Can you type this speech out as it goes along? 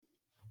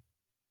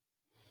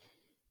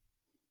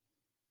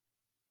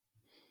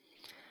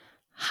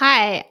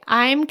Hi,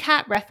 I'm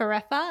Kat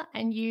Refa,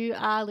 and you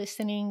are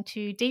listening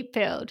to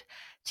Deepfield.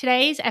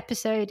 Today's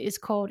episode is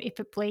called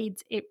If It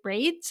Bleeds, It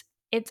Reads.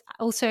 It's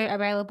also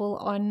available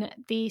on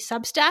the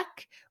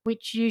Substack,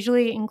 which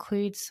usually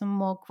includes some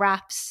more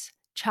graphs,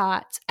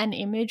 charts, and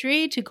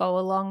imagery to go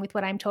along with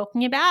what I'm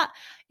talking about.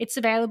 It's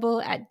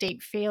available at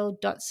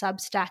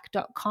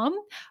deepfield.substack.com,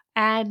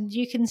 and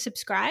you can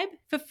subscribe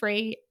for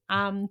free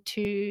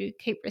to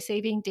keep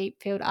receiving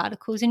Deepfield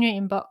articles in your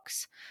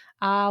inbox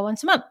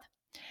once a month.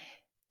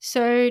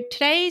 So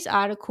today's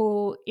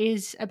article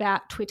is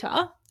about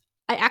Twitter.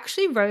 I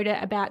actually wrote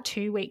it about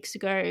 2 weeks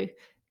ago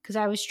because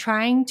I was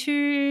trying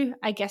to,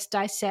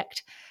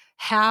 dissect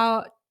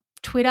how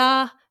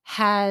Twitter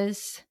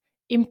has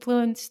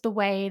influenced the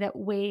way that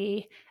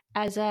we,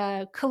 as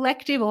a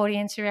collective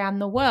audience around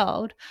the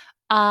world,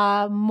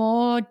 are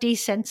more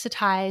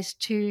desensitized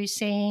to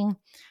seeing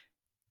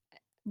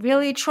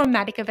really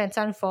traumatic events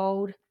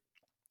unfold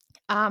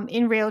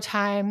in real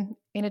time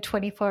in a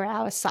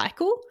 24-hour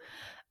cycle.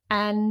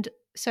 And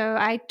so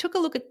I took a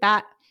look at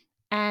that,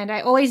 and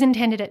I always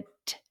intended it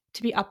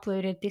to be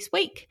uploaded this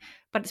week,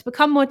 but it's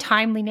become more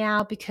timely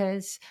now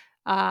because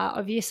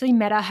obviously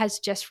Meta has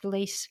just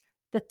released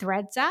the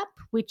Threads app,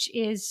 which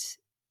is,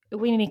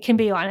 we can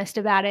be honest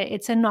about it,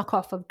 it's a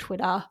knockoff of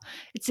Twitter.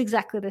 It's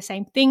exactly the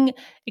same thing,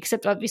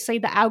 except obviously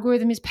the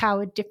algorithm is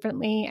powered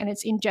differently and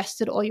it's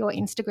ingested all your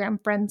Instagram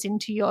friends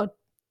into your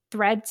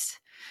Threads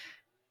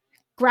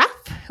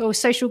graph or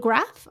social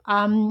graph.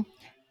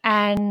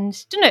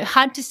 And don't know,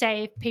 hard to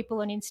say if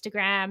people on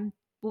Instagram,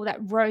 well, that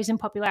rose in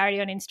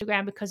popularity on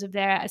Instagram because of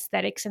their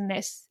aesthetics and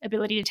their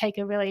ability to take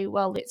a really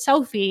well-lit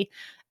selfie,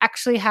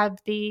 actually have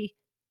the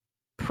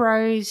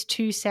pros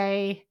to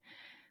say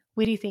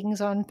witty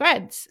things on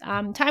Threads.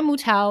 Time will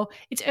tell.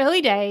 It's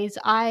early days.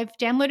 I've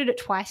downloaded it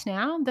twice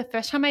now. The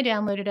first time I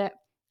downloaded it,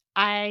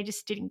 I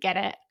just didn't get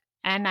it,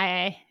 and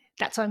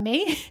that's on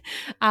me.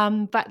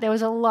 But there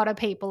was a lot of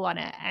people on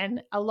it,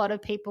 and a lot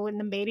of people in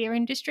the media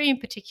industry in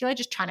particular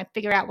just trying to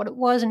figure out what it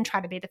was and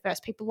try to be the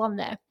first people on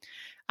there.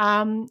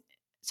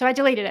 So I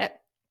deleted it.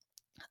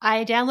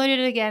 I downloaded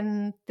it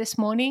again this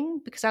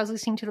morning because I was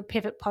listening to the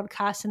Pivot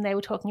podcast and they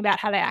were talking about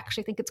how they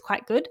actually think it's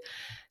quite good.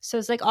 So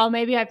it's like, oh,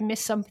 maybe I've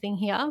missed something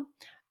here.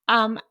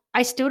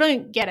 I still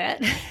don't get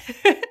it.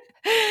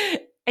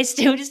 I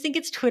still just think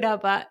it's Twitter,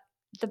 but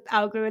the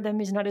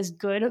algorithm is not as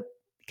good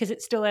because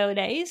it's still early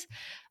days.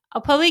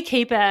 I'll probably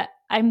keep it.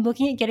 I'm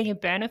looking at getting a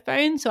burner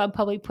phone, so I'll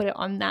probably put it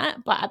on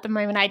that. But at the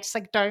moment, I just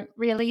don't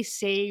really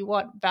see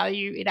what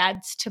value it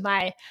adds to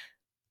my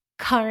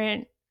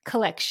current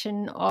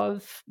collection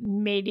of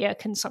media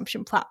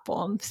consumption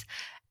platforms.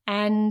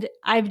 And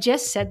I've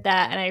just said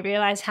that and I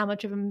realize how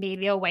much of a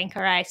media wanker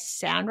I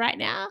sound right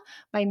now,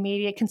 my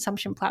media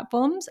consumption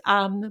platforms.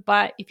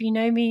 But if you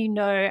know me, you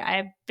know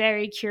I'm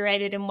very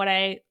curated in what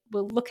I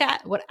will look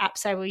at, what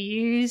apps I will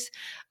use.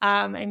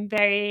 I'm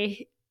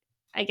very,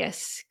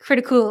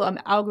 critical of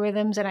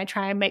algorithms, and I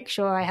try and make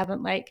sure I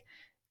haven't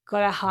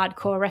got a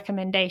hardcore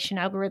recommendation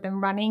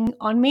algorithm running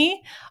on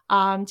me,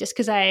 just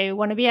because I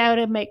want to be able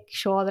to make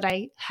sure that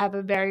I have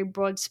a very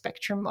broad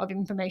spectrum of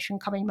information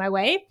coming my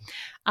way.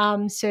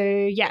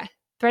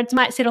 Threads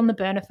might sit on the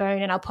burner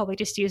phone, and I'll probably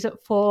just use it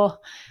for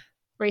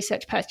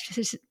research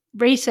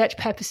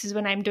purposes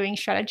when I'm doing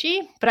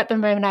strategy. But at the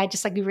moment, I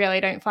just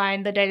really don't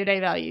find the day-to-day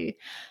value.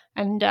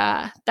 And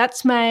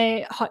that's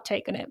my hot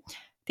take on it.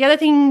 The other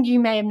thing you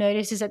may have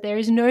noticed is that there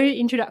is no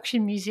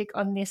introduction music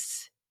on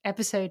this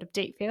episode of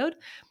Deepfield.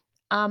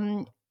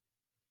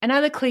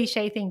 Another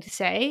cliche thing to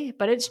say,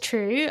 but it's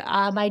true.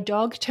 My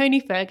dog, Tony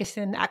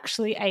Ferguson,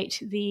 actually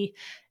ate the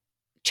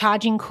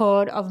charging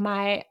cord of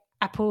my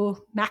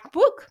Apple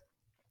MacBook.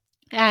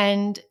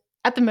 And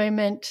at the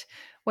moment,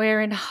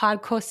 we're in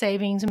hardcore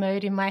savings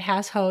mode in my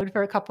household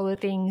for a couple of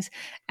things.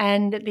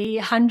 And the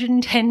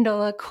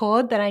 $110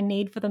 cord that I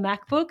need for the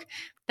MacBook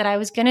that I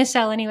was going to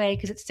sell anyway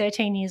because it's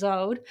 13 years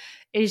old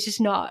is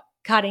just not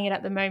cutting it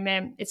at the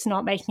moment. It's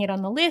not making it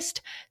on the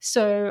list.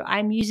 So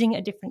I'm using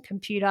a different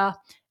computer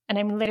and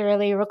I'm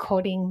literally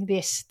recording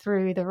this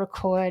through the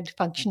record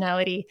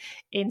functionality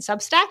in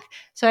Substack.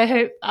 So I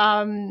hope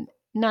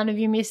none of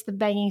you missed the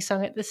banging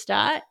song at the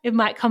start. It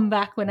might come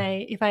back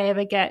if I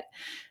ever get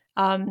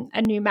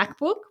a new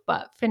MacBook,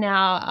 but for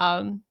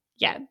now,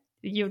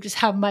 you'll just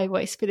have my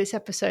voice for this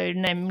episode,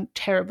 and I'm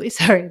terribly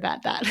sorry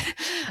about that.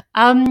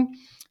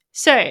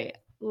 So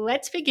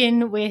let's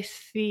begin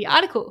with the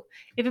article.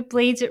 If it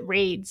bleeds, it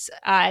reads.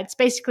 It's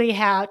basically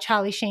how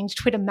Charlie Sheen's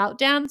Twitter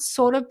meltdown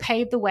sort of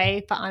paved the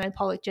way for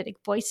unapologetic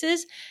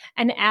voices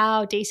and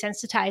our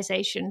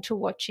desensitization to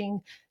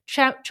watching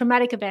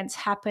traumatic events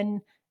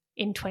happen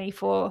in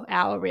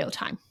 24-hour real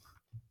time.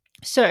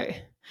 So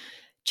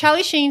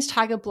Charlie Sheen's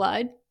Tiger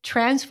Blood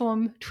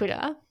transformed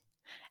Twitter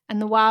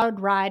and the wild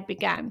ride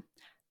began.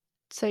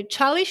 So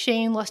Charlie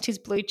Sheen lost his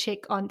blue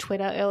tick on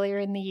Twitter earlier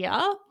in the year.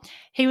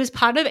 He was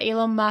part of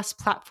Elon Musk's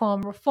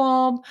platform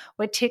reform,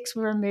 where ticks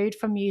were removed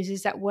from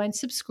users that weren't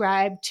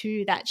subscribed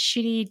to that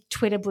shitty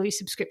Twitter Blue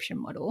subscription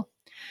model.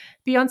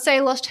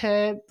 Beyonce lost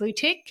her blue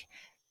tick.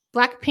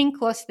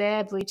 Blackpink lost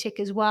their blue tick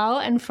as well.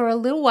 And for a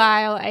little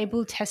while,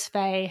 Abel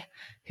Tesfaye,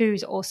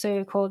 who's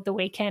also called The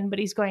Weeknd, but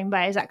he's going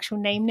by his actual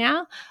name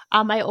now.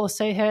 I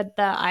also heard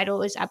The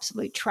Idol is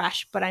absolute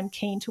trash, but I'm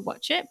keen to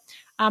watch it.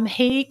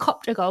 He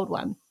copped a gold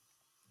one.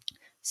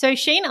 So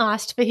Sheen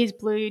asked for his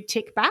blue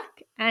tick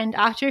back, and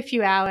after a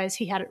few hours,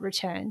 he had it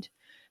returned.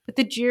 But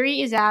the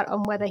jury is out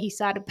on whether he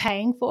started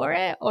paying for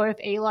it or if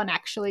Elon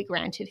actually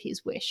granted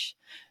his wish.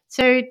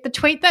 So the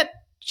tweet that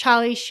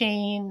Charlie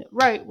Sheen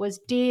wrote was,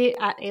 "Dear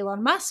at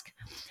Elon Musk,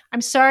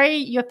 I'm sorry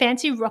your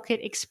fancy rocket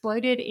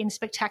exploded in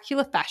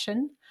spectacular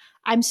fashion.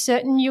 I'm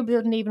certain you'll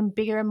build an even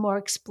bigger and more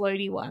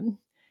explodey one.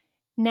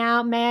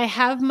 Now, may I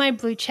have my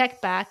blue check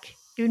back?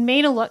 It would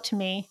mean a lot to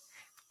me.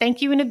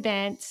 Thank you in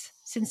advance.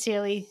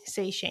 Sincerely,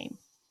 C. Sheen."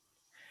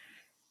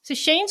 So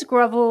Sheen's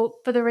grovel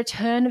for the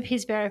return of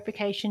his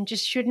verification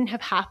just shouldn't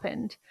have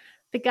happened.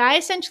 The guy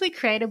essentially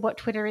created what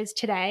Twitter is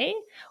today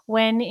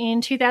when in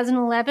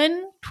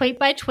 2011, tweet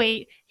by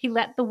tweet, he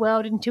let the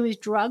world into his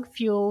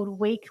drug-fueled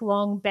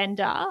week-long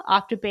bender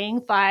after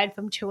being fired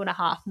from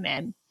 2.5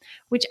 Men,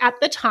 which at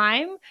the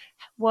time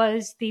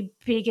was the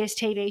biggest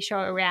TV show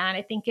around.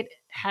 I think it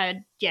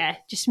had,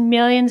 just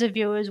millions of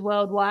viewers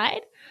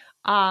worldwide,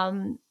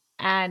 and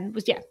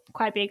was,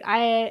 quite big.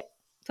 I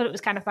thought it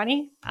was kind of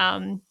funny.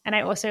 And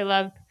I also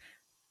love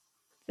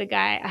the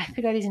guy. I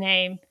forgot his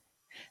name.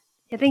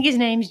 I think his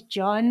name's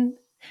John.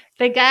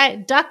 The guy,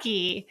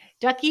 Ducky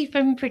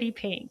from Pretty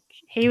Pink.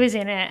 He was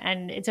in it,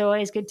 and it's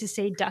always good to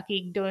see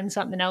Ducky doing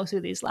something else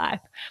with his life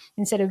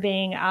instead of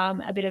being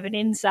a bit of an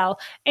incel.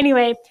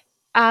 Anyway,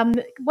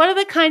 what are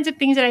the kinds of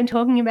things that I'm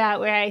talking about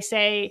where I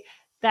say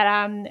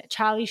that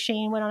Charlie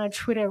Sheen went on a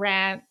Twitter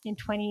rant in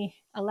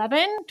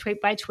 2011,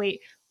 tweet by tweet,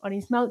 on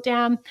his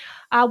meltdown?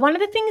 One of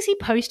the things he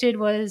posted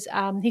was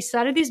he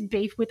started this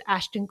beef with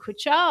Ashton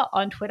Kutcher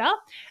on Twitter.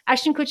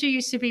 Ashton Kutcher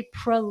used to be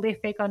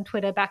prolific on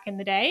Twitter back in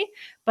the day,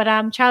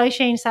 but Charlie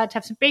Sheen started to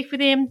have some beef with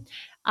him.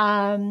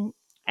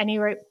 And he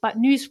wrote, "But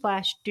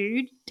newsflash,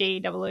 dude,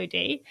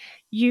 D-O-O-D,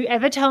 you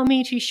ever tell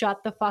me to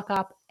shut the fuck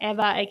up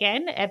ever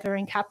again, ever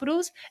in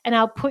capitals, and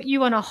I'll put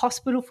you on a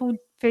hospital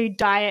food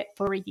diet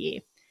for a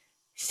year.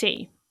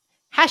 C.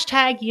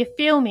 Hashtag you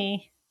feel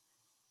me,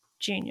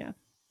 Junior."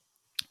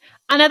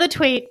 Another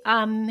tweet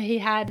he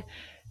had,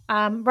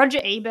 Roger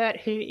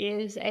Ebert, who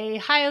is a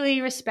highly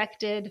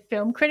respected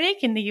film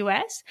critic in the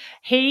US,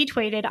 he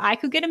tweeted, "I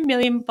could get 1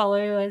 million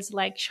followers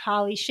like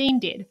Charlie Sheen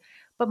did,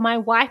 but my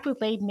wife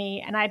would leave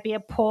me and I'd be a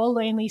poor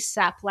lonely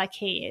sap like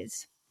he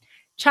is."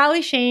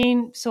 Charlie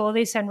Sheen saw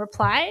this and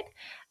replied,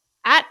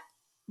 at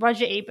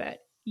Roger Ebert,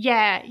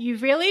 "Yeah, you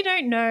really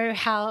don't know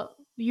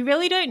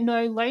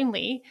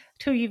lonely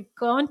till you've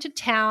gone to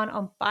town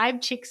on 5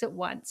 chicks at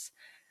once.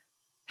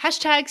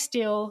 Hashtag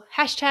still,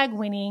 hashtag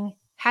winning,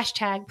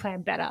 hashtag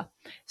plan better."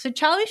 So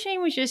Charlie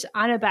Sheen was just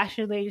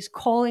unabashedly just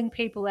calling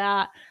people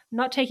out,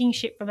 not taking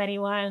shit from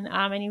anyone,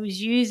 and he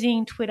was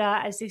using Twitter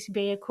as this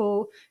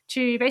vehicle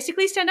to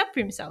basically stand up for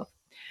himself.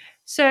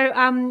 So,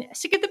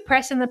 sick of the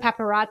press and the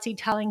paparazzi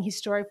telling his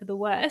story for the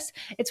worse,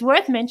 it's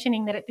worth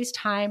mentioning that at this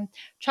time,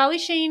 Charlie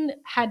Sheen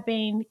had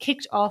been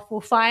kicked off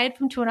or fired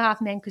from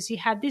 2.5 Men because he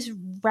had this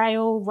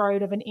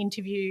railroad of an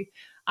interview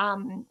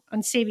on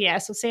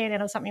CBS or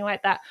CNN or something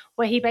like that,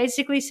 where he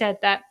basically said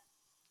that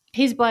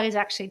his blood is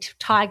actually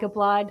tiger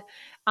blood.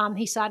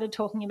 He started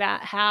talking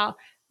about how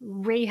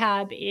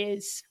rehab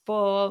is,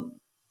 for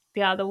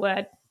the other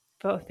word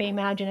for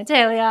female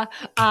genitalia.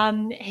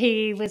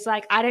 He was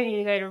like, "I don't need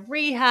to go to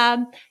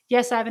rehab.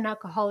 Yes, I'm an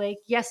alcoholic.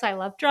 Yes, I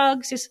love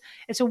drugs."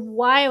 It's a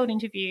wild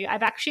interview.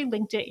 I've actually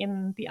linked it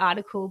in the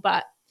article,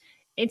 but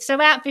it's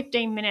about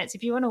 15 minutes.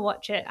 If you want to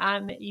watch it,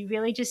 you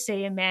really just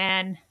see a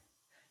man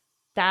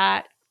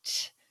that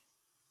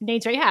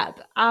needs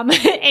rehab.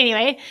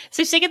 Anyway,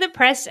 so sick of the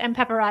press and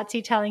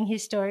paparazzi telling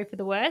his story for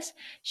the worse,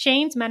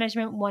 Sheen's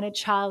management wanted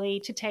Charlie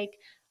to take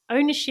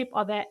ownership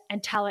of it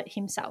and tell it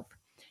himself.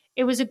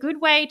 It was a good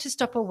way to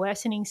stop a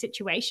worsening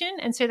situation,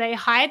 and so they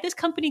hired this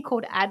company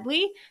called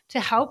Adley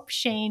to help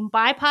Sheen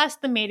bypass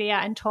the media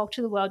and talk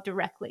to the world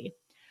directly.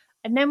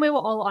 And then we were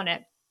all on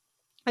it.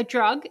 A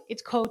drug,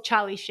 it's called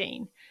Charlie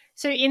Sheen.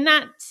 So in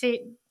that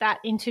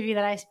interview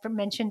that I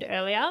mentioned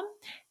earlier,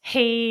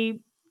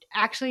 he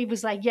actually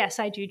was like, "Yes,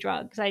 I do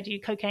drugs. I do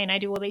cocaine. I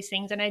do all these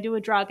things, and I do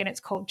a drug, and it's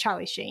called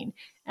Charlie Sheen."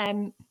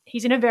 And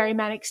he's in a very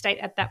manic state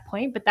at that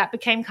point, but that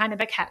became kind of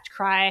a catch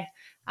cry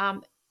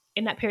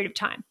in that period of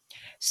time.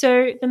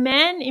 So the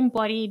man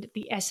embodied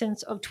the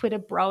essence of Twitter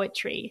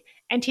broetry,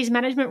 and his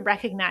management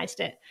recognized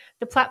it.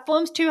 The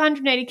platform's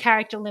 280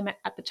 character limit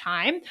at the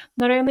time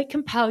not only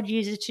compelled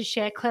users to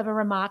share clever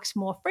remarks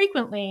more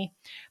frequently,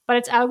 but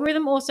its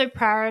algorithm also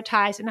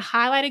prioritized and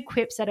highlighted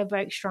quips that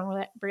evoked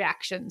strong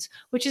reactions,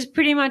 which is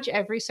pretty much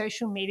every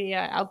social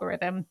media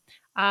algorithm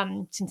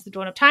since the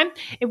dawn of time.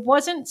 It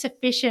wasn't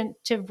sufficient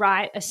to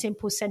write a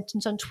simple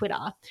sentence on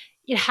Twitter.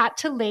 It had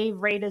to leave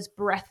readers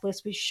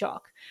breathless with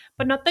shock,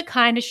 but not the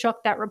kind of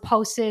shock that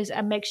repulses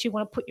and makes you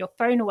want to put your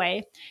phone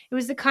away. It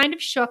was the kind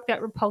of shock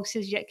that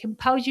repulses yet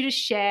compels you to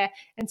share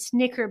and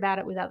snicker about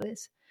it with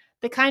others.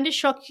 the kind of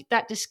shock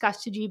that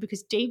disgusted you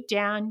because deep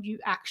down you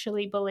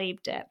actually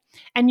believed it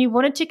and you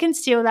wanted to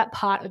conceal that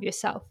part of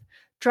yourself.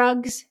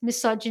 Drugs,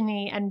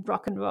 misogyny, and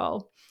rock and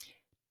roll.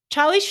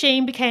 Charlie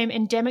Sheen became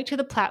endemic to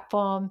the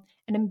platform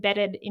and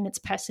embedded in its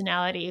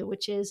personality,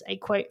 which is a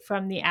quote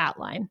from The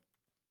Outline.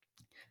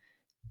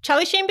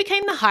 Charlie Sheen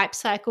became the hype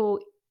cycle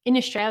in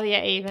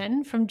Australia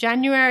even from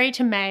January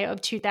to May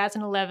of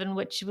 2011,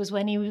 which was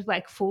when he was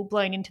like full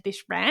blown into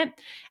this rant,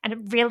 and it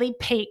really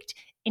peaked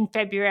in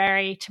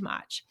February to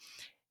March.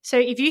 So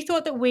if you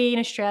thought that we in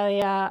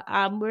Australia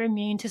were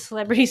immune to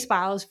celebrity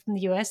spirals from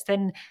the US,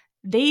 then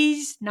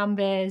these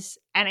numbers,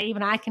 and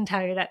even I can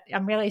tell you that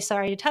I'm really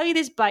sorry to tell you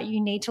this, but you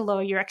need to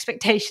lower your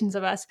expectations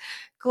of us.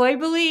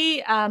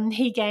 Globally,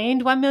 he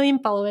gained 1 million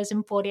followers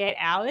in 48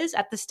 hours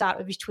at the start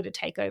of his Twitter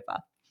takeover.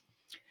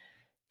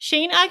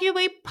 Sheen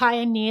arguably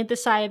pioneered the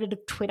side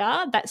of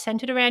Twitter that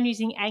centered around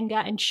using anger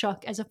and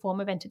shock as a form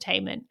of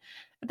entertainment.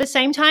 At the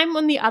same time,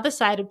 on the other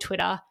side of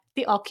Twitter,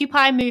 the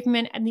Occupy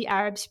movement and the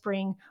Arab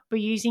Spring were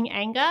using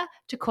anger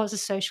to cause a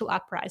social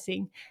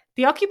uprising.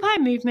 The Occupy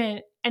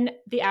movement and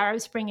the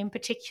Arab Spring in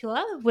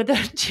particular were the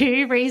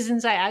two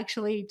reasons I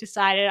actually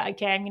decided,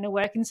 okay, I'm going to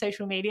work in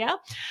social media.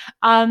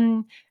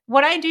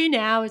 What I do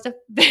now is a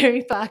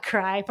very far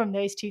cry from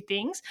those two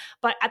things,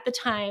 but at the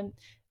time,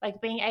 like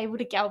being able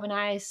to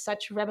galvanize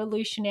such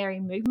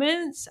revolutionary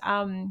movements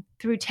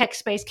through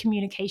text-based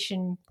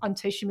communication on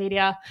social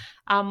media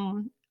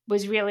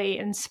was really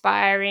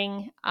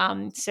inspiring.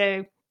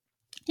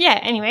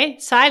 Anyway,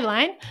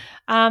 sideline.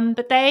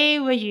 But they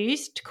were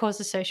used to cause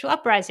a social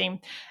uprising.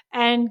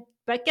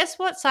 But guess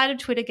what side of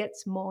Twitter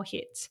gets more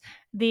hits?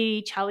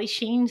 The Charlie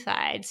Sheen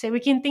side. So we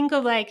can think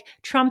of like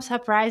Trump's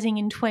uprising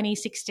in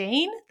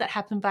 2016 that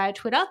happened via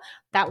Twitter.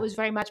 That was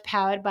very much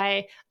powered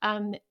by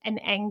an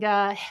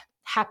anger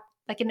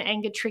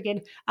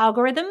triggered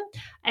algorithm.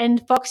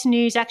 And Fox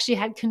News actually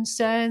had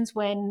concerns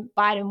when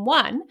Biden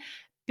won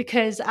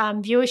because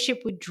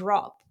viewership would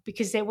drop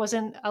because there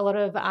wasn't a lot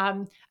of,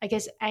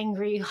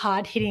 angry,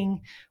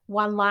 hard-hitting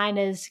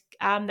one-liners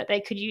that they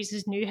could use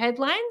as new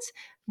headlines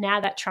now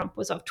that Trump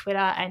was off Twitter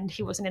and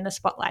he wasn't in the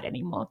spotlight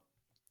anymore.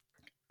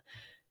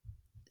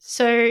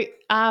 So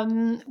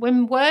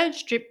when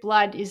words drip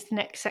blood is the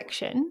next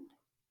section.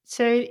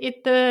 So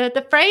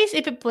the phrase,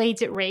 if it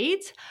bleeds, it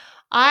reads.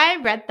 I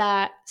read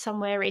that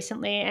somewhere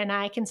recently and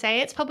I can say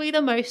it's probably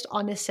the most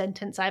honest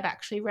sentence I've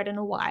actually read in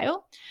a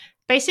while.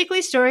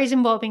 Basically, stories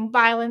involving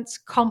violence,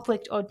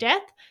 conflict, or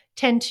death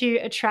tend to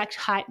attract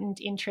heightened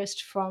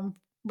interest from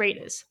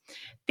readers.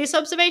 This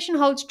observation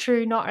holds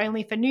true not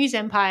only for news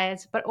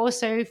empires, but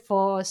also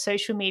for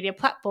social media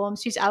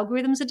platforms whose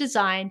algorithms are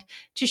designed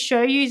to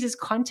show users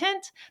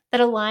content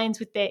that aligns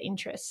with their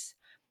interests.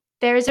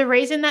 There is a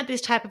reason that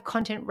this type of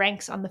content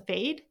ranks on the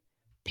feed.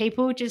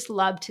 People just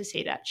love to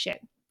see that shit.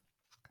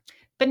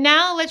 But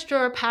now let's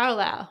draw a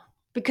parallel,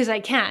 because I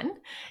can.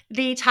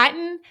 The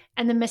Titan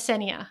and the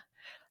Messenia.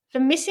 The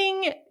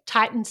missing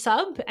Titan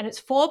sub and its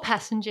 4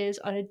 passengers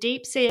on a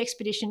deep sea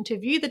expedition to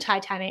view the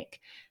Titanic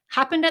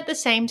happened at the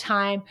same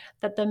time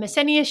that the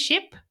Messenia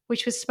ship,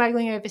 which was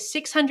smuggling over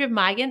 600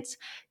 migrants,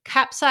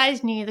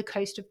 capsized near the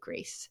coast of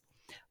Greece.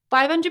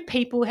 500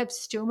 people have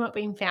still not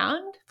been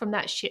found from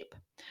that ship.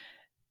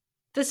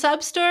 The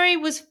sub-story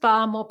was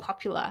far more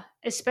popular,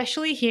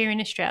 especially here in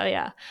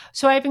Australia.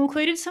 So I've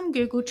included some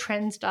Google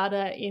Trends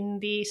data in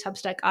the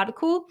Substack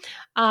article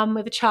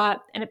with a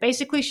chart, and it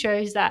basically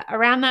shows that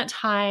around that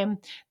time,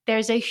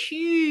 there's a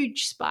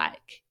huge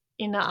spike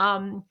in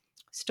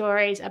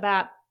stories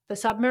about the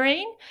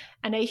submarine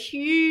and a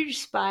huge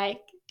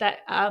spike that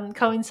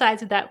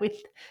coincides with that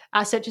with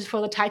searches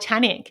for the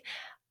Titanic.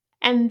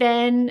 And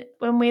then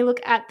when we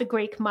look at the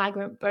Greek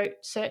migrant boat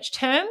search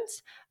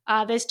terms,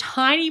 there's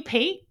tiny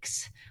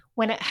peaks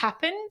when it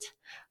happened,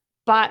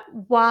 but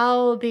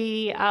while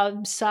the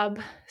sub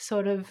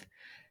sort of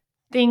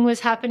thing was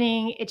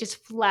happening, it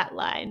just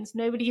flatlines.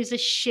 Nobody gives a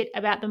shit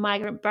about the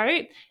migrant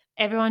boat.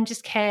 Everyone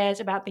just cares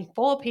about the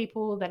 4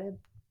 people that have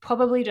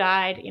probably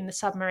died in the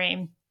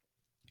submarine.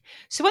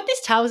 So what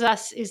this tells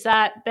us is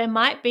that there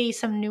might be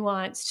some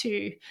nuance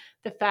to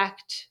the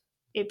fact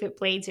if it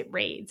bleeds, it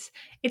reads.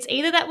 It's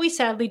either that we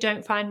sadly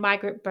don't find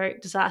migrant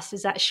boat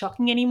disasters that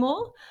shocking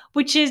anymore,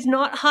 which is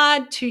not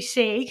hard to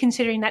see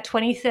considering that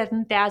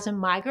 27,000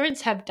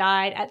 migrants have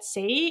died at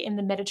sea in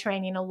the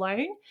Mediterranean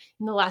alone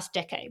in the last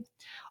decade.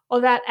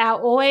 Or that our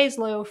always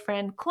loyal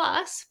friend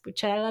class,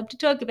 which I love to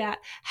talk about,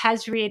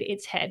 has reared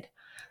its head.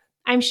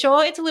 I'm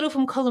sure it's a little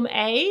from column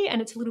A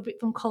and it's a little bit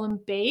from column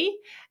B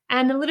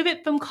and a little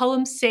bit from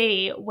column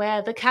C,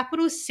 where the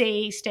capital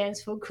C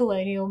stands for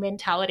colonial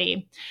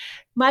mentality.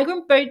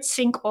 Migrant boats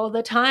sink all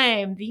the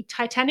time. The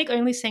Titanic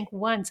only sank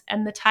once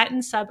and the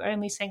Titan sub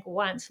only sank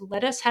once.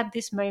 Let us have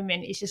this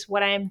moment is just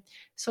what I'm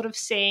sort of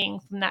seeing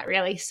from that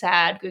really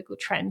sad Google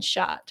Trends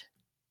chart.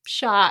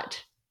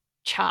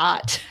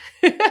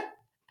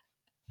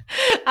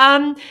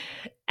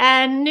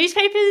 And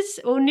newspapers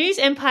or news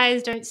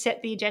empires don't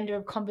set the agenda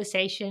of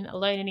conversation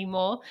alone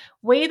anymore.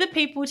 We, the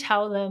people,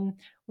 tell them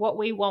what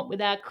we want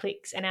with our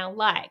clicks and our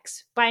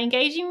likes. By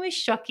engaging with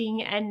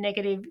shocking and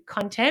negative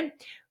content,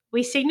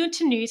 we signal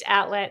to news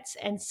outlets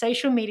and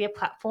social media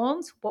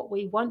platforms what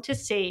we want to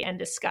see and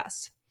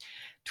discuss.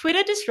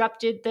 Twitter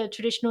disrupted the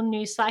traditional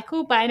news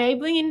cycle by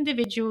enabling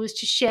individuals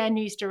to share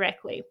news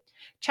directly.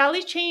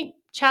 Charlie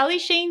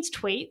Sheen's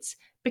tweets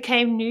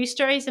became news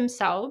stories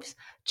themselves,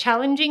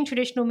 challenging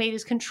traditional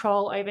media's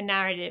control over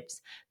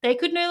narratives. They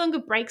could no longer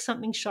break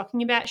something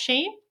shocking about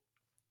Sheen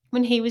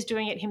when he was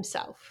doing it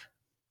himself.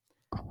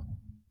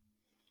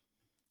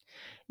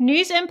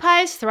 News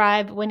empires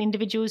thrive when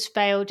individuals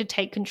fail to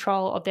take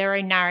control of their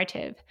own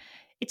narrative.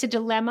 It's a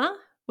dilemma.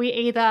 We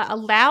either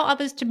allow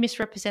others to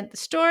misrepresent the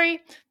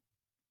story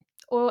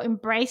or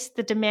embrace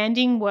the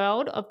demanding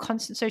world of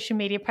constant social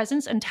media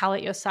presence and tell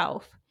it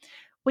yourself.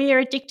 We are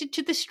addicted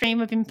to the stream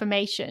of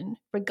information,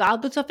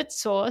 regardless of its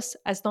source,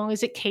 as long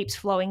as it keeps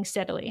flowing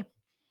steadily.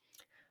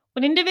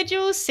 When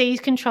individuals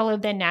seize control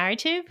of their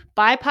narrative,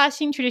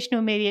 bypassing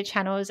traditional media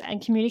channels and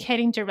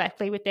communicating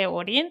directly with their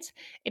audience,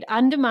 it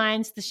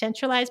undermines the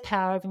centralized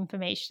power of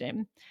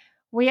information.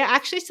 We are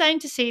actually starting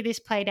to see this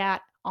played out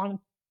on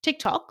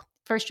TikTok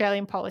for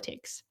Australian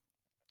politics.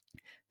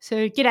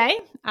 So, g'day.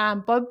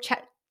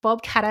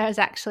 Bob Catter has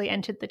actually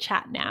entered the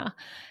chat now.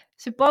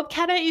 So Bob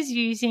Catter is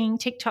using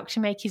TikTok to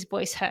make his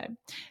voice heard.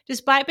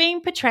 Despite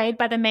being portrayed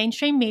by the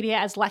mainstream media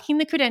as lacking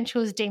the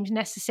credentials deemed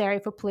necessary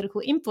for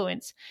political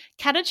influence,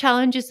 Catter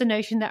challenges the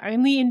notion that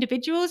only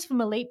individuals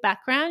from elite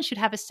backgrounds should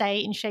have a say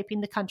in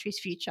shaping the country's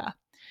future.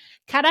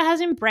 Catter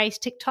has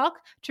embraced TikTok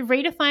to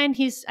redefine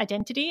his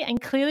identity and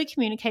clearly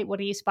communicate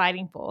what he is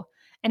fighting for,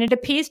 and it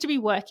appears to be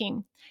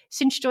working.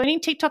 Since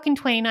joining TikTok in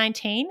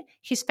 2019,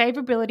 his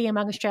favourability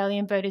among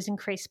Australian voters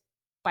increased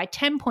by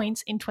 10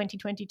 points in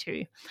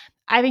 2022.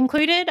 I've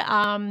included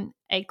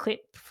a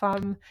clip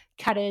from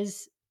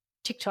Catter's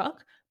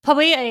TikTok,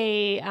 probably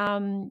a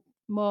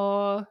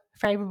more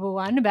favourable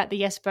one about the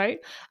yes vote.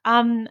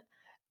 I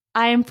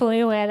am fully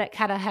aware that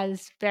Catter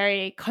has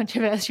very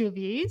controversial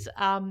views,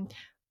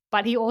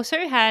 but he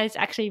also has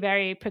actually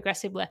very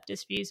progressive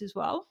leftist views as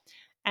well.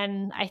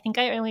 And I think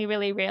I only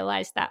really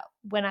realised that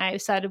when I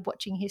started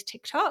watching his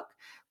TikTok.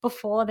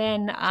 Before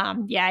then,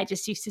 I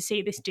just used to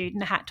see this dude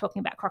in a hat talking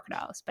about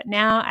crocodiles. But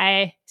now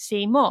I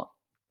see more.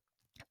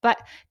 But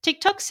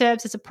TikTok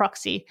serves as a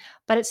proxy,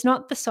 but it's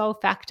not the sole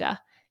factor.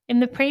 In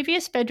the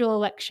previous federal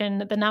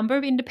election, the number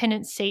of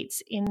independent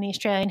seats in the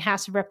Australian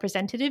House of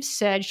Representatives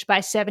surged by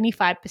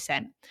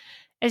 75%.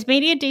 As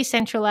media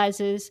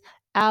decentralises,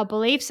 our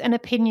beliefs and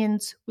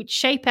opinions, which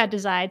shape our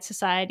desired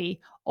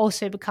society,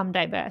 also become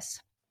diverse.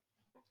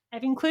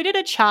 I've included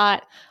a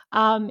chart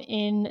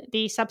in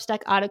the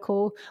Substack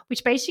article,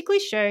 which basically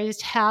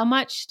shows how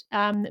much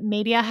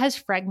media has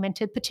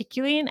fragmented,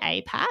 particularly in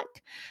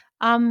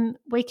APAC.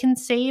 We can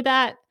see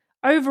that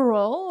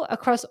overall,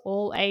 across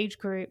all age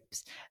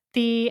groups,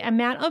 the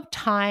amount of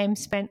time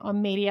spent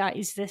on media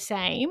is the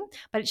same,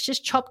 but it's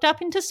just chopped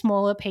up into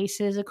smaller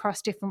pieces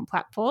across different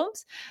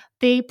platforms.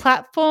 The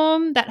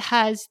platform that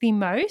has the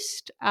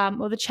most,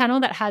 or the channel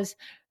that has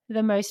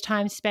the most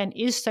time spent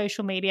is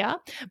social media.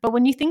 But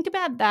when you think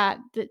about that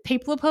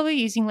people are probably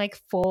using like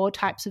 4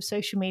 types of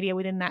social media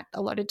within that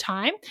allotted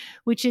time,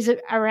 which is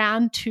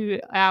around 2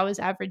 hours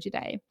average a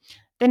day.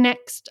 The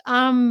next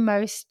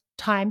most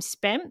time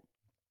spent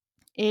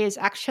is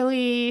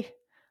actually,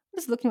 I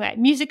was looking at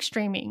music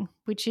streaming,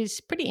 which is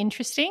pretty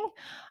interesting.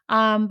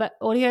 But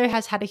audio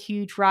has had a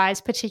huge rise,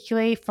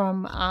 particularly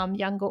from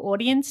younger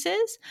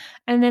audiences.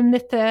 And then the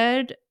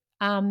third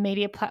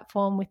media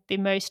platform with the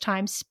most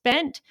time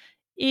spent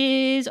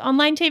is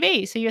online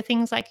TV. So your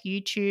things like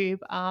YouTube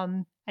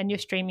and your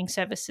streaming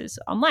services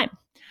online.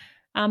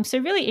 So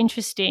really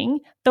interesting.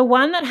 The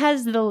one that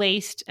has the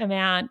least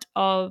amount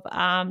of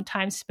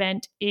time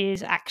spent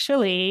is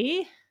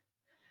actually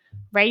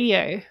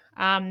radio.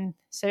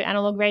 So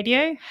analog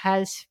radio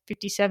has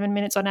 57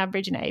 minutes on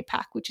average in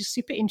APAC, which is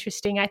super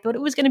interesting. I thought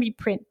it was going to be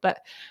print, but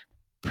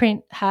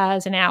print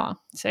has an hour.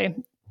 So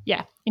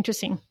yeah,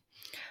 interesting.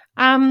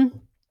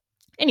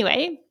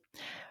 Anyway,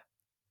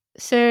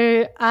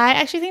 so I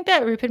actually think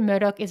that Rupert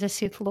Murdoch is a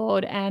Sith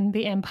Lord and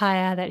the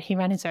empire that he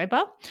ran is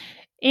over.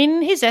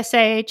 In his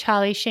essay,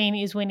 Charlie Sheen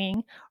is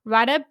Winning,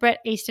 writer Bret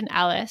Easton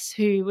Ellis,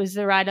 who was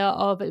the writer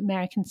of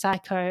American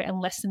Psycho and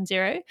Less Than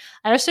Zero,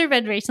 I also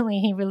read recently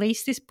he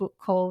released this book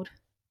called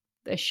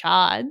The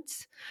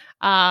Shards.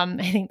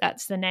 I think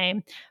that's the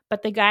name.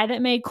 But the guy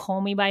that made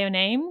Call Me By Your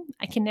Name,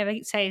 I can never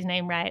say his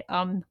name right,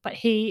 but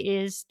he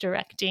is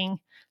directing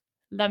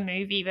the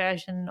movie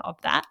version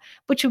of that,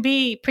 which will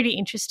be pretty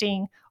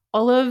interesting.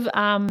 All of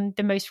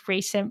the most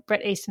recent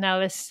Bret Easton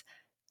Ellis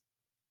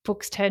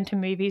books turned to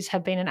movies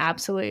have been an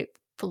absolute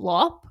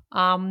flop.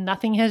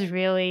 Nothing has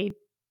really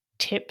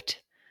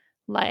tipped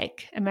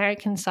like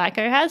American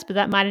Psycho has, but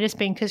that might have just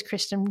been because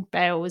Christian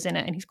Bale was in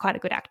it and he's quite a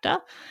good actor.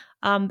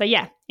 But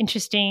yeah,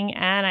 interesting,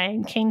 and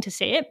I'm keen to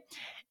see it.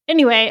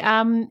 Anyway,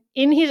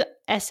 in his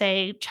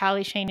essay,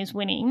 Charlie Sheen is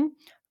Winning,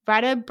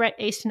 writer Bret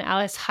Easton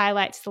Ellis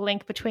highlights the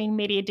link between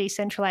media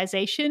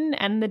decentralization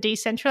and the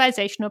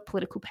decentralization of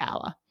political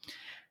power.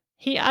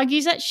 He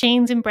argues that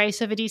Sheen's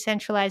embrace of a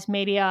decentralized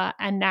media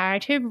and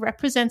narrative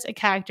represents a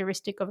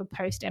characteristic of a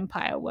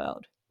post-Empire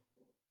world.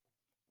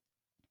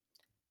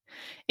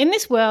 In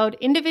this world,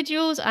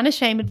 individuals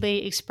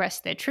unashamedly express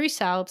their true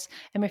selves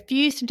and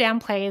refuse to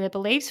downplay their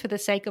beliefs for the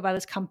sake of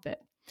others' comfort.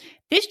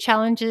 This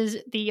challenges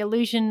the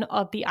illusion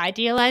of the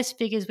idealized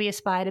figures we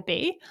aspire to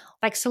be,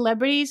 like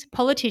celebrities,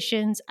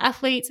 politicians,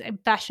 athletes,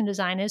 and fashion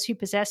designers who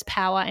possess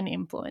power and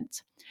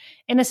influence.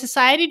 In a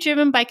society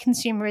driven by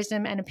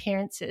consumerism and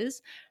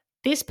appearances,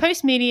 this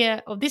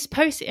post-media or this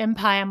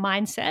post-empire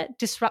mindset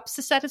disrupts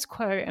the status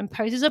quo and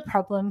poses a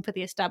problem for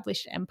the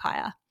established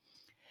empire.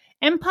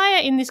 Empire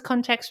in this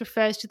context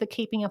refers to the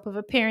keeping up of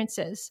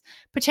appearances,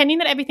 pretending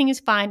that everything is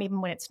fine even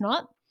when it's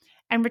not,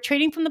 and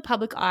retreating from the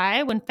public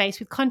eye when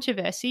faced with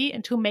controversy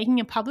until making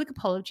a public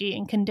apology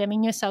and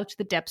condemning yourself to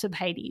the depths of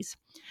Hades.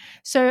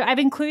 So I've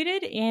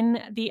included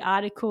in the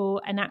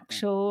article an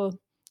actual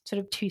sort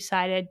of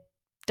two-sided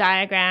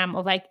diagram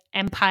of like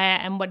empire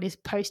and what is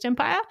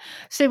post-empire.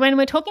 So when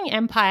we're talking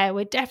empire,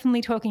 we're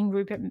definitely talking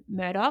Rupert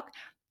Murdoch.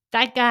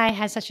 That guy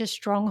has such a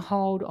strong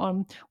hold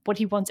on what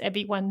he wants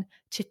everyone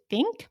to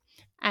think.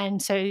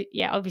 And so,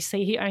 yeah,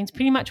 obviously he owns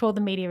pretty much all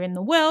the media in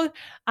the world,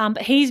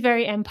 but he's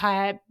very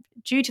empire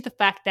due to the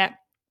fact that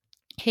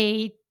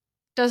he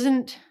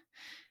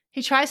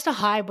tries to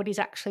hide what he's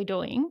actually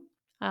doing.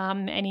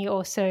 And he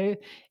also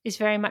is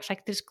very much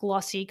like this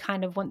glossy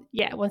kind of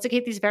wants to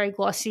keep this very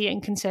glossy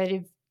and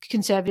conservative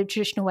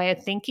traditional way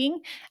of thinking,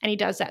 and he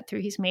does that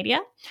through his media.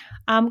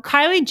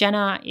 Kylie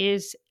Jenner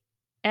is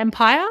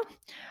empire.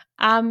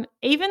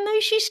 Even though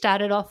she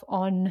started off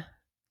on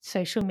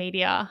social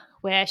media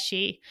where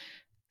she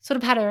sort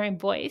of had her own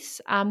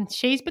voice,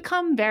 she's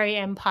become very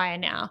empire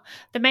now.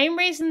 The main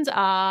reasons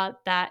are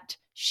that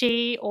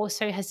she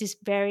also has this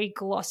very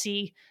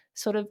glossy,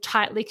 sort of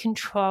tightly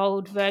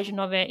controlled version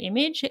of her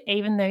image,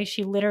 even though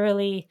she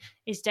literally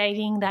is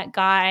dating that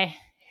guy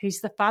who's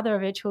the father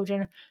of her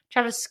children,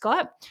 Travis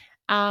Scott.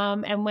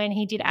 And when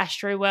he did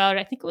Astroworld,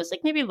 I think it was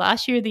like maybe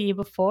last year or the year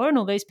before, and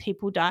all those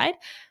people died,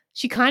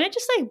 she kind of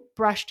just like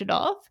brushed it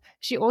off.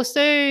 She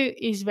also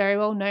is very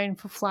well known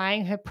for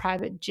flying her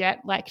private jet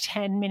like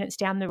 10 minutes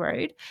down the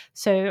road.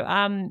 So,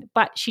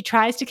 but she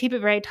tries to keep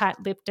it very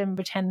tight-lipped and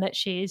pretend that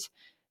she's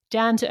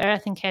down to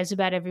earth and cares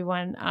about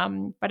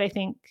everyone. But I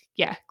think,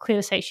 yeah, clear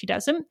to say she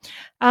doesn't.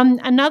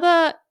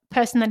 Another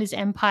person that is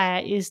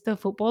empire is the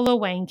footballer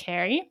Wayne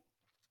Carey.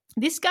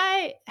 This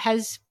guy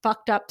has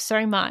fucked up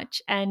so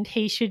much, and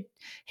he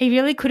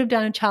really could have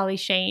done a Charlie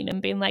Sheen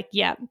and been like,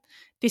 yeah,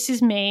 this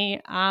is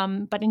me.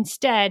 But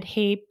instead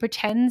he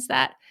pretends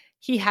that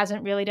he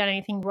hasn't really done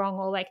anything wrong,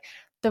 or like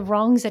the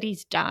wrongs that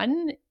he's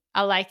done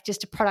are like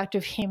just a product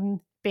of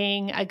him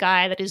being a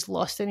guy that is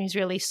lost and he's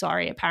really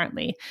sorry,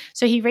 apparently.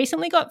 So he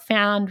recently got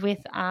found with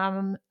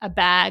a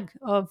bag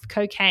of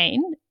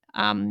cocaine.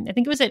 I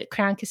think it was at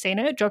Crown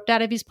Casino. It dropped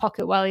out of his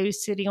pocket while he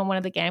was sitting on one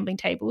of the gambling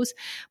tables.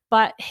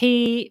 But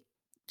he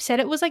said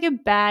it was like a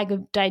bag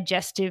of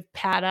digestive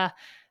powder.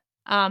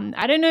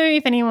 I don't know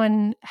if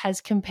anyone has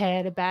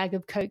compared a bag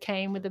of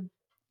cocaine with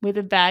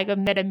a bag of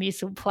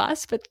Metamucil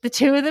Plus, but the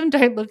two of them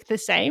don't look the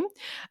same.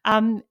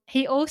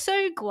 He also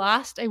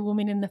glassed a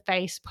woman in the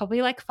face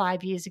probably like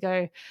 5 years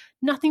ago.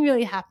 Nothing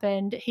really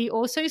happened. He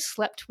also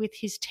slept with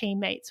his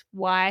teammate's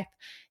wife.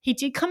 He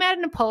did come out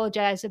and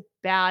apologize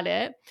about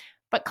it,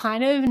 but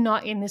kind of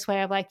not in this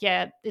way of like,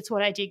 yeah, it's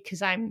what I did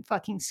because I'm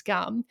fucking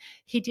scum.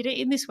 He did it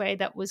in this way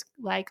that was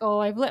like, oh,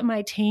 I've let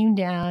my team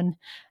down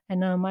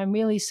and I'm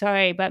really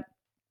sorry. But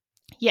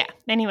yeah,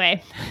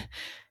 anyway,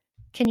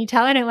 can you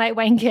tell I don't like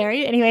Wayne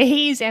Carey? Anyway,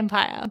 he is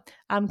empire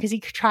because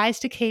he tries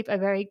to keep a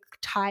very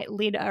tight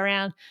lid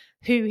around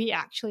who he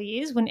actually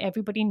is when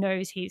everybody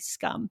knows he's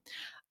scum.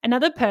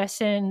 Another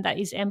person that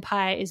is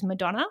empire is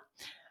Madonna.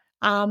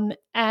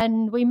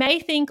 And we may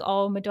think,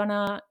 oh,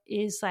 Madonna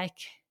is like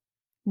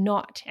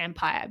not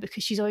empire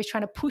because she's always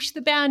trying to push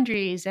the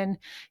boundaries and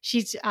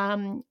she's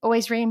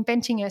always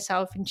reinventing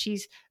herself and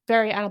she's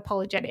very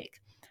unapologetic.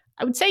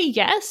 I would say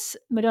yes,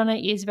 Madonna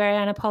is very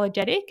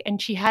unapologetic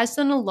and she has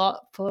done a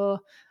lot for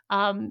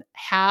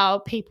how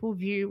people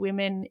view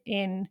women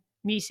in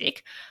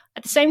music.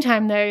 At the same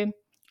time, though,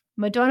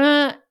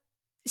 Madonna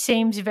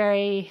seems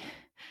very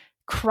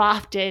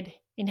crafted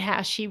in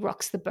how she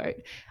rocks the boat.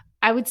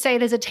 I would say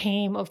there's a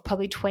team of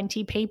probably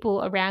 20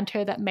 people around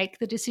her that make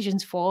the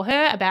decisions for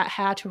her about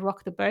how to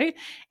rock the boat.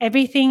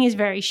 Everything is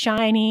very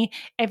shiny.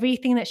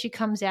 Everything that she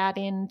comes out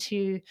in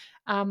to,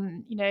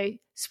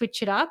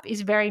 switch it up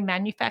is very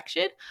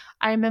manufactured.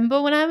 I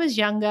remember when I was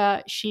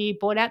younger, she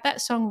brought out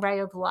that song Ray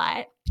of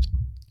Light,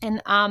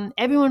 and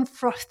everyone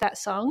frothed that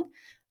song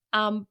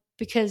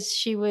because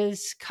she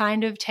was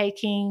kind of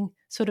taking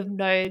sort of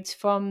nodes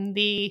from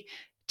the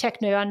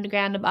techno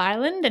underground of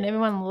Ireland, and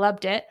everyone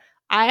loved it.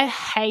 I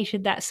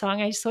hated that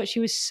song. I just thought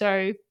she was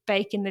so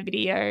fake in the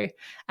video,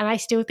 and I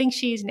still think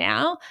she is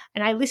now.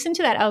 And I listened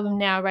to that album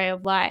now, Ray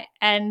of Light,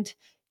 and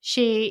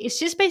it's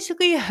just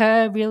basically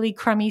her really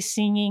crummy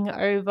singing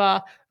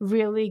over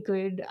really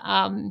good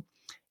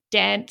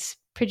dance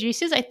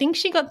producers. I think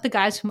she got the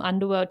guys from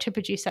Underworld to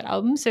produce that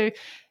album. So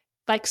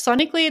like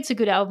sonically it's a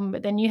good album,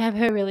 but then you have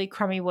her really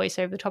crummy voice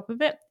over the top of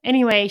it.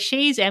 Anyway,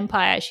 she's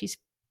Empire. She's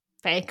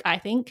fake, I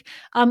think.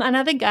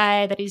 Another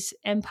guy that is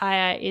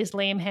Empire is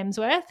Liam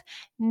Hemsworth.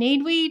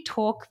 Need we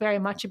talk very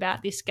much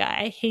about this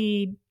guy?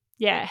 He,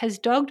 has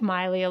dogged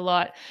Miley a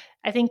lot.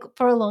 I think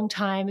for a long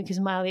time, because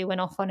Miley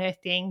went off on her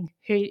thing,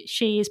 who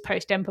she is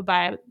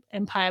post-Empire,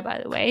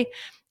 by the way.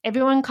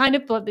 Everyone kind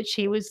of thought that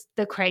she was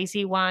the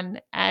crazy one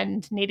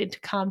and needed to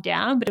calm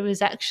down, but it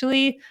was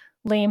actually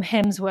Liam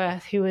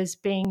Hemsworth who was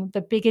being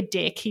the bigger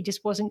dick. He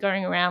just wasn't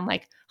going around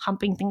like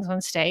humping things on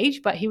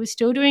stage, but he was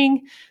still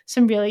doing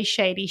some really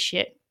shady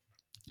shit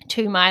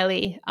to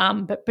Miley,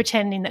 but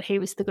pretending that he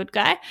was the good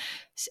guy.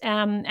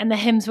 And the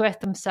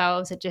Hemsworth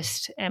themselves are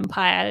just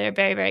Empire. They're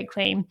very, very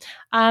clean.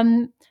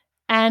 And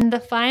the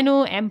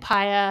final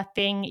Empire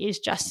thing is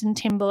Justin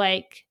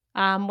Timberlake.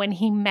 When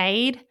he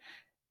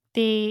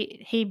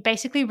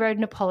basically wrote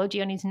an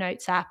apology on his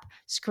notes app,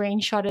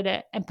 screenshotted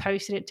it and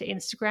posted it to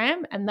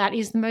Instagram. And that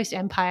is the most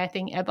Empire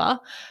thing ever.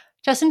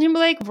 Justin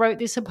Timberlake wrote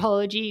this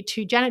apology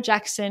to Janet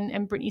Jackson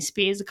and Britney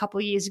Spears a couple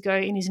of years ago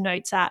in his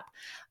notes app.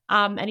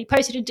 And he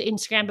posted it to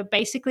Instagram, but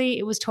basically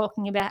it was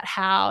talking about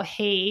how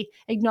he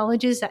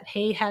acknowledges that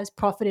he has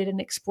profited and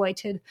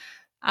exploited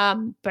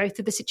both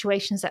of the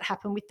situations that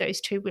happened with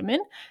those two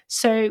women.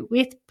 So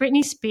with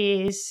Britney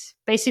Spears,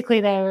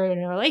 basically they were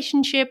in a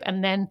relationship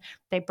and then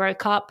they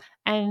broke up,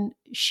 and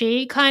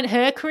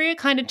her career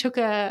kind of took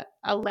a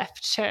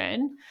left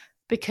turn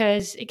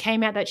because it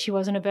came out that she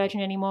wasn't a virgin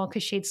anymore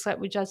because she'd slept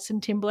with Justin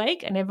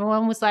Timberlake, and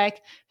everyone was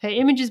like, her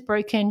image is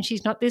broken.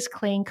 She's not this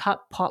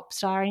clean-cut pop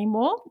star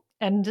anymore.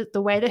 And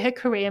the way that her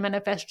career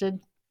manifested,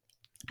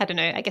 I don't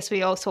know, I guess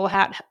we all saw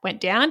how it went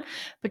down.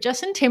 But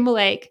Justin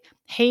Timberlake,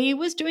 he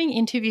was doing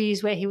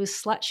interviews where he was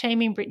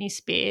slut-shaming Britney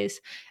Spears.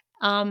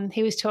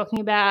 He was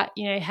talking about,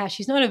 how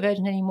she's not a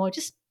virgin anymore,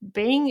 just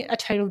being a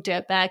total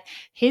dirtbag.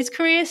 His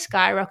career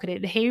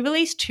skyrocketed. He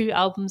released 2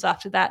 albums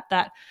after that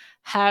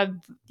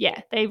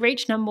they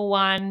reached number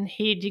 1.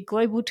 He did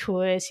global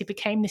tours. He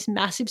became this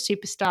massive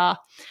superstar.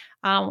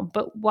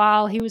 But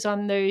while he was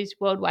on those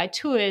worldwide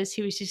tours,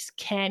 he was just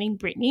canning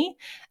Britney.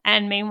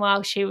 And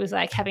meanwhile, she was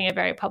like having a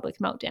very public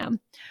meltdown.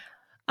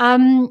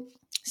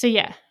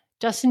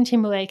 Justin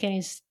Timberlake and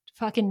his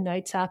fucking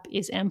notes app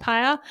is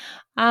Empire.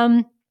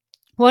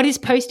 What is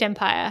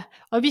post-Empire?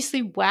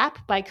 Obviously,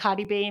 WAP by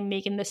Cardi B and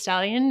Megan Thee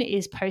Stallion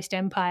is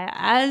post-Empire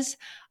as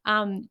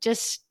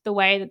just the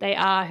way that they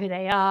are, who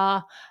they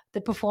are,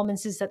 the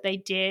performances that they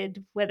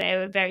did where they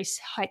were very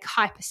like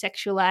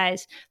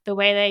hypersexualized, the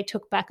way they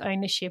took back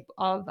ownership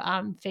of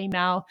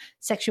female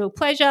sexual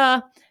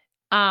pleasure.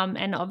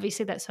 And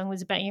obviously that song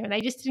was about,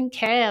 they just didn't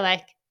care.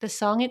 Like the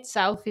song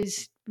itself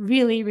is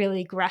really,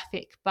 really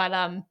graphic, but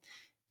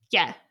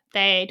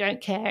they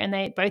don't care.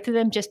 And both of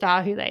them just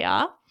are who they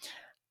are.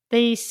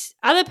 The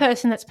other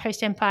person that's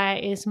post-Empire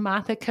is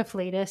Martha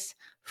Kaflitis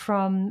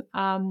from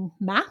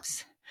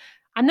MAPS.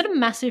 I'm not a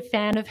massive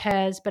fan of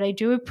hers, but I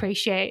do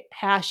appreciate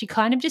how she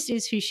kind of just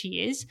is who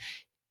she is.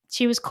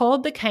 She was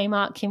called the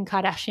Kmart Kim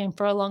Kardashian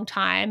for a long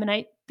time, and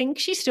I think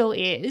she still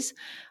is,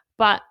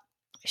 but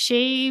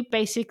she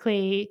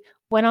basically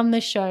went on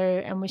the show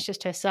and was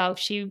just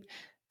herself.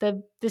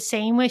 The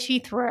scene where she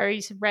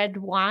throws red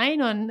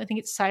wine on, I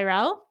think it's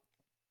Cyrell,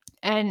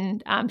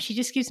 and she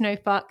just gives no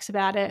fucks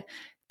about it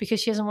because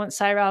she doesn't want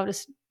Cyrell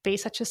to be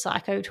such a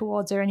psycho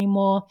towards her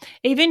anymore.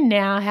 Even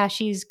now, how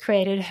she's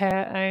created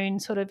her own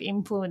sort of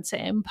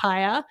influencer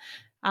empire,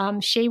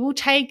 she will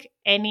take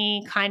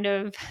any kind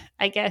of,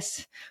 I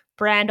guess,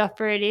 brand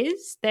offer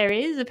there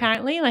is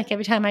apparently. Like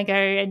every time I go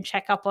and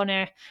check up on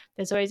her,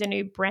 there's always a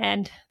new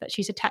brand that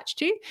she's attached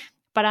to.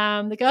 But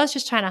the girl's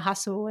just trying to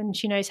hustle and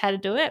she knows how to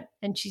do it,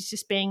 and she's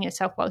just being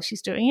herself while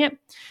she's doing it.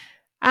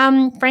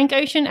 Frank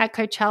Ocean at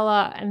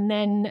Coachella and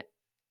then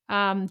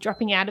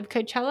dropping out of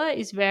Coachella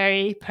is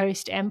very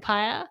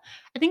post-Empire.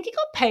 I think he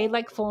got paid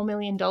like $4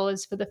 million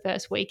for the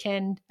first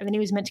weekend, and then he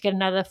was meant to get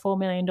another $4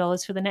 million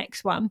for the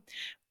next one.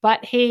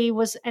 But he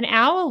was an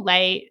hour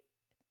late,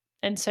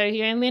 and so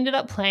he only ended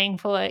up playing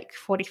for like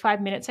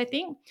 45 minutes, I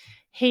think.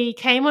 He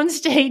came on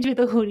stage with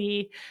a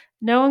hoodie.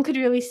 No one could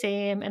really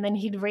see him, and then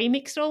he'd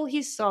remixed all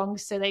his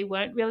songs, so they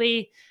weren't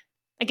really...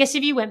 I guess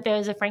if you went there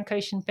as a Frank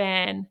Ocean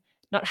fan,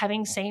 not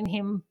having seen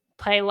him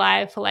play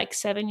live for like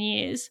 7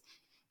 years,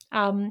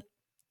 and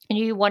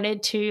you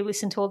wanted to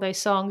listen to all those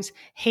songs,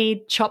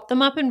 he'd chop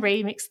them up and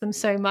remix them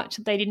so much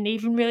that they didn't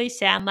even really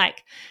sound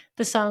like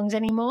the songs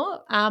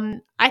anymore.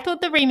 I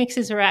thought the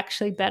remixes were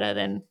actually better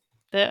than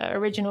the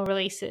original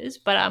releases,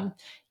 but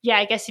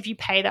I guess if you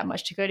pay that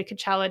much to go to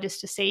Coachella just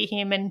to see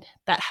him and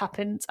that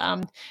happens,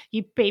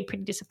 you'd be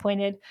pretty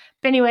disappointed.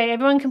 But anyway,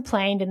 everyone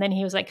complained, and then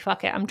he was like,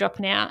 fuck it, I'm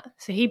dropping out.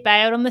 So he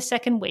bailed on the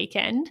second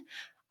weekend.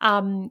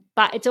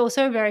 But it's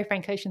also a very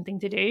Frank Ocean thing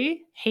to do.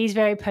 He's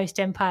very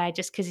post-Empire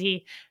just because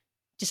he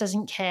just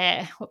doesn't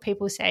care what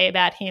people say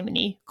about him, and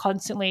he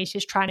constantly is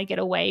just trying to get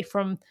away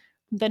from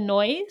the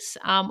noise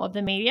of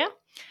the media.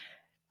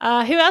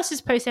 Who else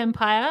is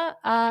post-Empire?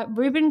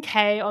 Reuben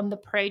Kaye on The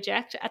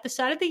Project. At the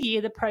start of the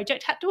year, The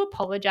Project had to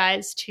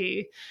apologise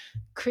to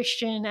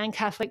Christian and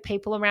Catholic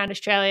people around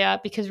Australia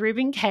because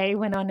Reuben Kaye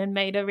went on and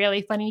made a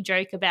really funny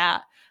joke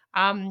about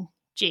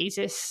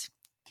Jesus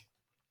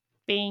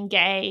being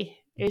gay.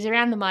 It was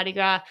around the Mardi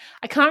Gras.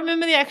 I can't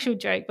remember the actual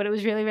joke, but it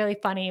was really, really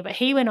funny. But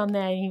he went on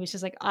there and he was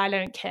just like, I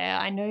don't care.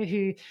 I know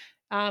who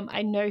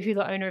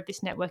the owner of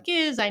this network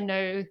is. I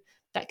know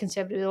that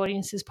conservative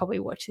audiences probably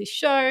watch this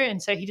show.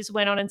 And so he just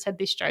went on and said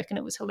this joke and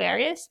it was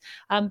hilarious.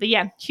 But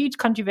yeah, huge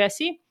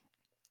controversy.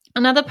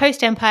 Another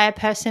post-Empire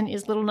person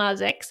is Lil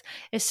Nas X,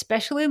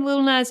 especially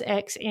Lil Nas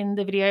X in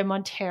the video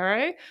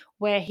Montero,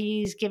 where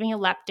he's giving a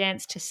lap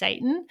dance to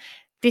Satan.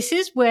 This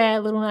is where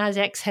Lil Nas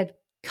X had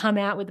come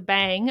out with a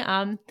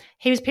bang.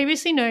 He was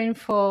previously known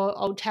for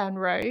Old Town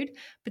Road,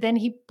 but then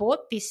he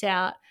bought this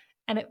out,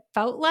 and it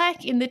felt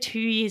like in the 2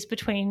 years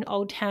between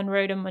Old Town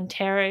Road and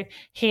Montero,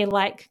 he had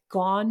like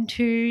gone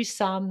to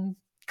some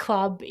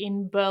club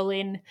in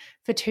Berlin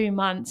for 2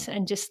 months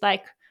and just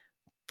like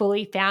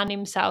fully found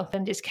himself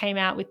and just came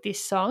out with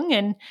this song.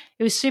 And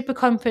it was super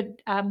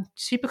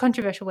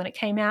controversial when it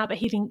came out, but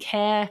he didn't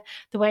care.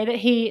 The way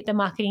that the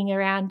marketing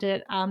around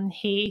it,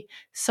 he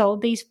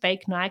sold these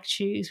fake Nike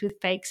shoes with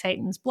fake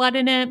Satan's blood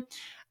in it.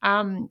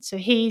 So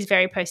he's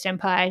very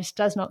post-Empire, just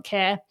does not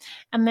care.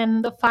 And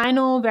then the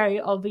final,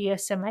 very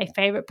obvious and my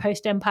favorite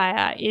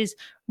post-Empire is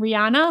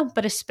Rihanna,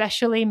 but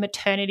especially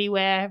maternity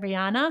wear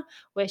Rihanna,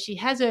 where she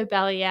has her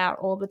belly out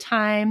all the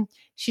time.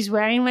 She's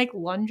wearing like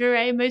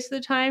lingerie most of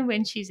the time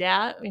when she's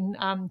out,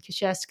 because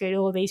she has to go to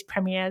all these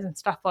premieres and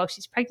stuff while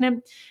she's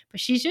pregnant.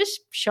 But she's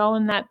just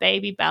showing that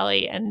baby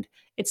belly, and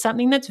it's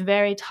something that's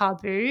very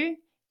taboo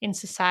in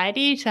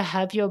society to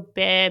have your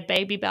bare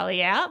baby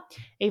belly out,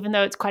 even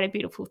though it's quite a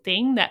beautiful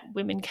thing that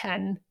women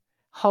can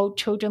hold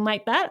children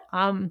like that.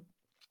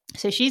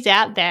 So she's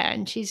out there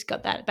and she's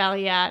got that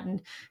belly out and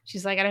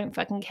she's like, I don't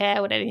fucking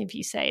care what any of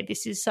you say.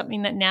 This is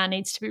something that now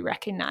needs to be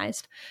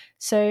recognized.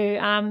 So,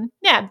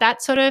 yeah,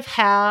 that's sort of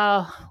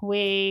how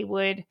we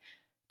would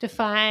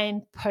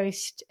define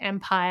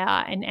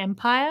post-Empire and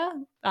Empire,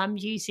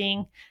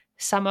 using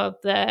some of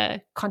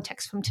the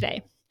context from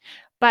today.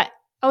 But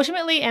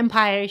ultimately,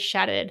 Empire is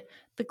shattered.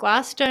 The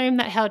glass dome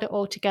that held it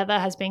all together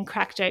has been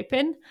cracked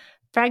open,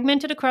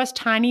 fragmented across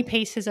tiny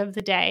pieces of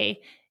the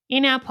day,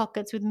 in our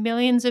pockets with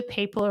millions of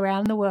people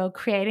around the world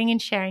creating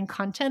and sharing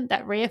content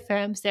that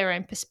reaffirms their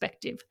own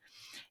perspective.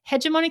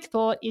 Hegemonic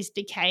thought is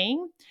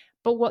decaying,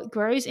 but what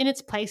grows in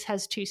its place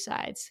has two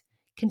sides: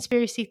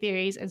 conspiracy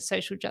theories and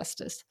social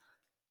justice.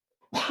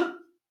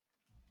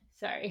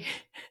 Sorry.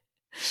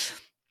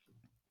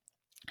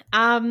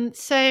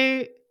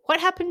 So what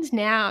happens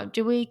now?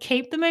 Do we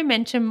keep the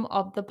momentum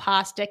of the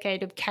past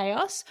decade of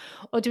chaos,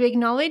 or do we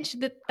acknowledge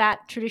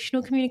that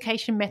traditional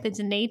communication methods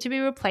need to be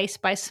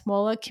replaced by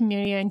smaller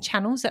community-owned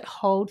channels that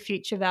hold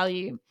future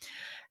value?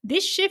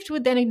 This shift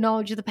would then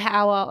acknowledge the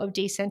power of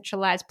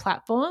decentralized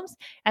platforms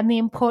and the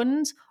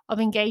importance of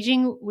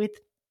engaging with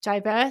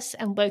diverse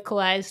and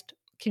localized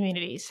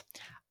communities.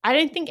 I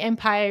don't think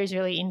Empire is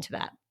really into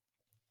that.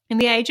 In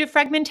the age of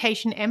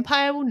fragmentation,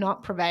 Empire will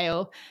not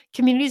prevail.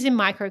 Communities and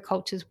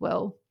microcultures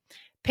will.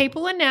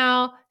 People are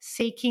now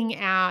seeking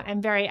out,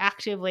 and very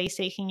actively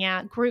seeking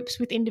out,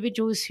 groups with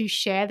individuals who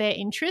share their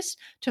interests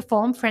to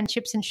form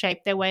friendships and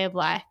shape their way of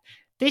life.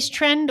 This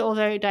trend,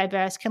 although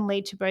diverse, can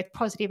lead to both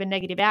positive and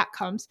negative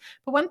outcomes.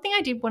 But one thing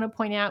I did want to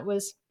point out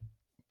was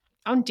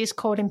on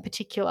Discord in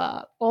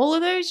particular, all of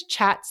those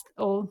chats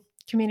or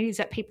communities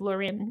that people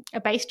are in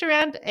are based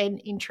around an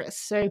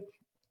interest. So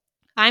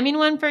I'm in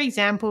one, for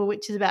example,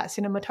 which is about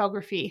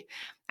cinematography.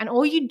 And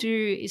all you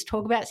do is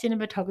talk about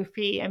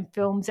cinematography and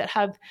films that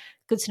have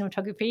good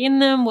cinematography in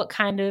them, what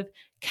kind of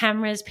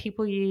cameras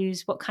people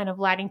use, what kind of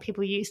lighting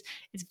people use.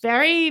 It's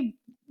very,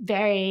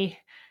 very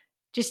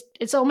just,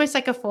 it's almost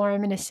like a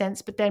forum in a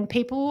sense. But then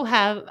people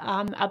have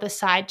other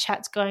side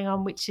chats going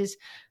on, which is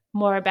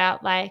more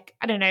about like,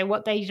 I don't know,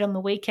 what they did on the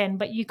weekend.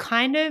 But you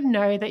kind of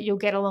know that you'll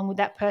get along with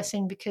that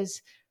person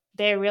because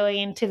they're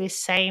really into this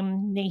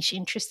same niche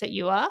interest that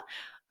you are.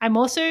 I'm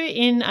also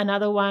in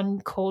another one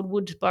called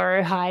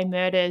Woodsboro High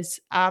Murders,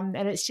 and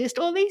it's just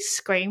all these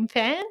Scream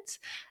fans.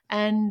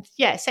 And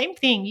yeah, same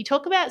thing. You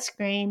talk about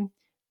Scream,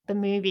 the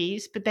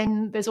movies, but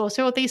then there's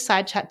also all these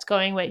side chats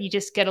going where you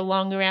just get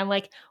along around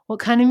like what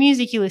kind of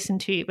music you listen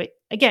to. But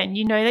again,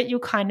 you know that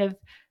you'll kind of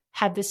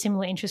have the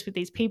similar interest with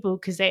these people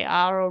because they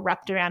are all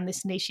wrapped around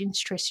this niche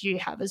interest you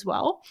have as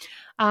well.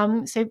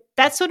 So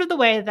that's sort of the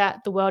way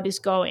that the world is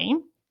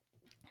going.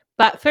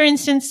 But for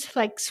instance,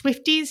 like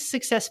Swifties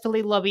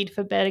successfully lobbied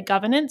for better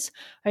governance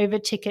over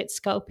ticket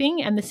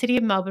scalping, and the City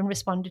of Melbourne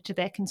responded to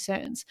their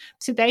concerns.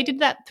 So they did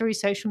that through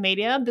social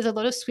media. There's a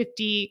lot of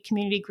Swiftie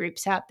community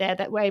groups out there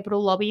that were able to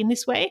lobby in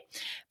this way.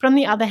 But on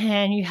the other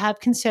hand, you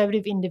have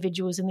conservative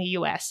individuals in the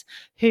US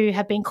who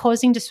have been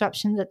causing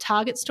disruptions at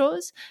Target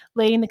stores,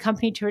 leading the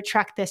company to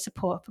retract their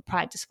support for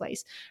Pride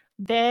displays.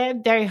 They're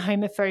very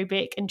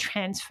homophobic and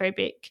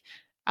transphobic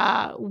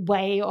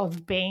way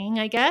of being,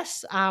 I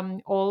guess,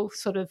 all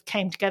sort of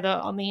came together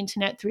on the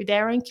internet through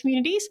their own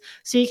communities.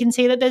 So you can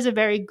see that there's a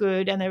very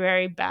good and a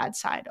very bad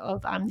side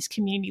of this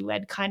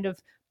community-led kind of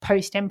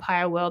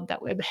post-empire world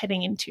that we're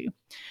heading into.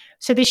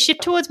 So this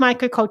shift towards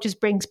microcultures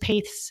brings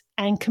peace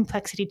and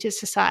complexity to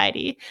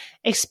society,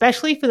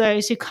 especially for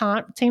those who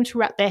can't seem to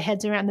wrap their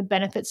heads around the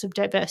benefits of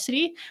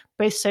diversity,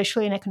 both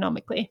socially and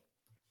economically.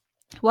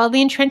 While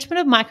the entrenchment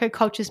of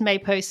microcultures may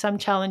pose some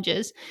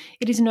challenges,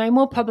 it is no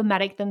more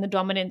problematic than the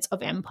dominance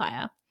of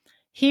empire.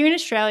 Here in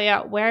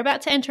Australia, we're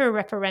about to enter a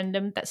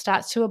referendum that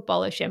starts to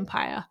abolish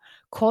empire,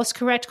 course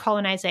correct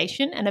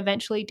colonisation, and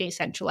eventually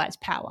decentralise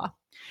power.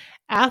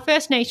 Our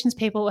First Nations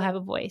people will have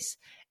a voice,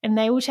 and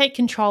they will take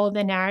control of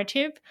their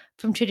narrative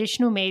from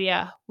traditional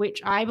media,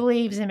 which I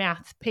believe is a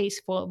mouthpiece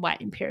for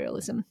white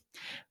imperialism.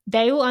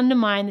 They will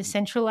undermine the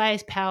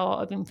centralised power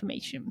of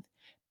information.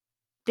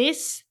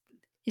 This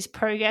is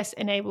progress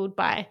enabled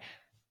by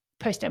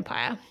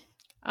post-empire.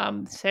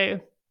 So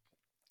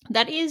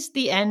that is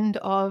the end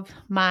of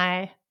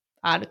my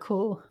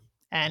article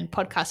and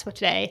podcast for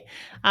today,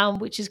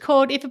 which is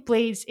called If It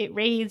Bleeds, It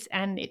Reads,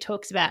 and it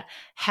talks about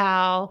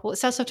it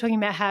starts off talking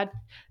about how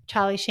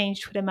Charlie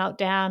Sheen's Twitter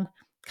meltdown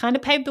kind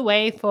of paved the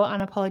way for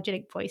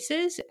unapologetic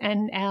voices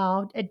and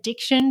our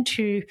addiction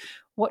to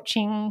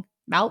watching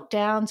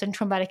meltdowns and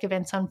traumatic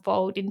events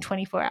unfold in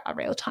 24-hour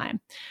real time.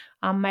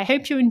 I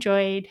hope you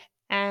enjoyed,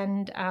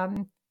 and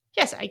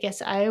yes, I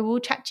guess I will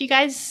chat to you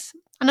guys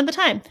another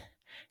time.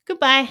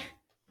 Goodbye.